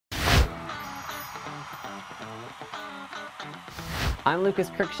I'm Lucas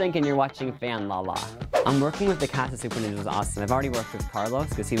Cruikshank and you're watching Fan La La. Working with the cast of Supah Ninjas was awesome. I've already worked with Carlos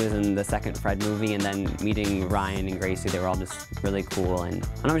because he was in the second Fred movie, and then meeting Ryan and Gracie, they were all just really cool, and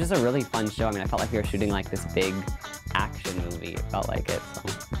it was just a really fun show. I mean, I felt like we were shooting like this big action movie. It felt like it, so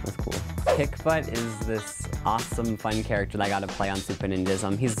it was cool. Kickbutt is this awesome, fun character that I got to play on Supah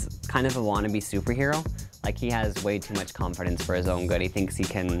Ninjas. He's kind of a wannabe superhero. Like, he has way too much confidence for his own good. He thinks he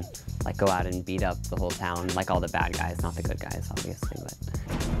can, like, go out and beat up the whole town, like all the bad guys, not the good guys, obviously, but...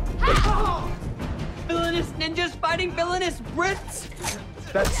 Villainous ninjas fighting villainous Brits?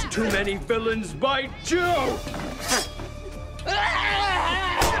 That's too many villains by Joe!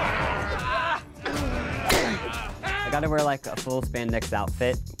 I gotta wear, like, a full spandex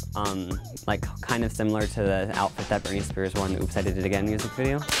outfit, like, kind of similar to the outfit that Britney Spears wore in the Oops, I Did It Again music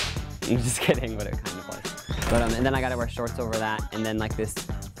video. I'm just kidding, but it kind of was. But, and then I gotta wear shorts over that, and then, like, this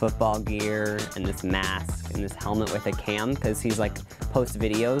football gear, and this mask, and this helmet with a cam, because he's, like, posts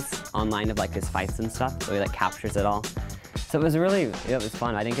videos online of, like, his fights and stuff, so he, like, captures it all. So it was really, it was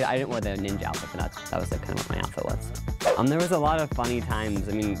fun. I didn't wear the ninja outfit, but that was, like, kind of what my outfit was. There was a lot of funny times,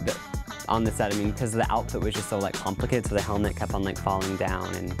 I mean, on the set, because the outfit was just so, like, complicated, so the helmet kept on, like, falling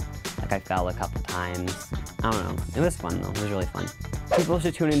down, and, like, I fell a couple times. I don't know. It was fun, though. It was really fun. People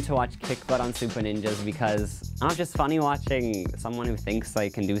should tune in to watch Kickbutt on Supah Ninjas because, it's just funny watching someone who thinks they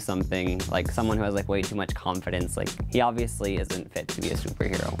can do something, like someone who has, like, way too much confidence. Like, he obviously isn't fit to be a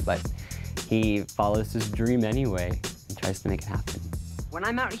superhero, but he follows his dream anyway and tries to make it happen. When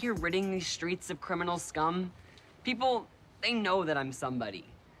I'm out here ridding these streets of criminal scum, people, they know that I'm somebody.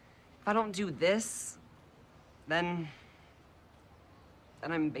 If I don't do this, then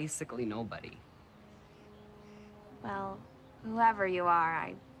I'm basically nobody. Well, whoever you are,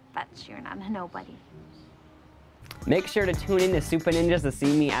 I bet you're not a nobody. Make sure to tune in to Supah Ninjas to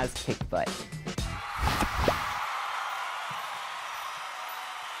see me as Kickbutt.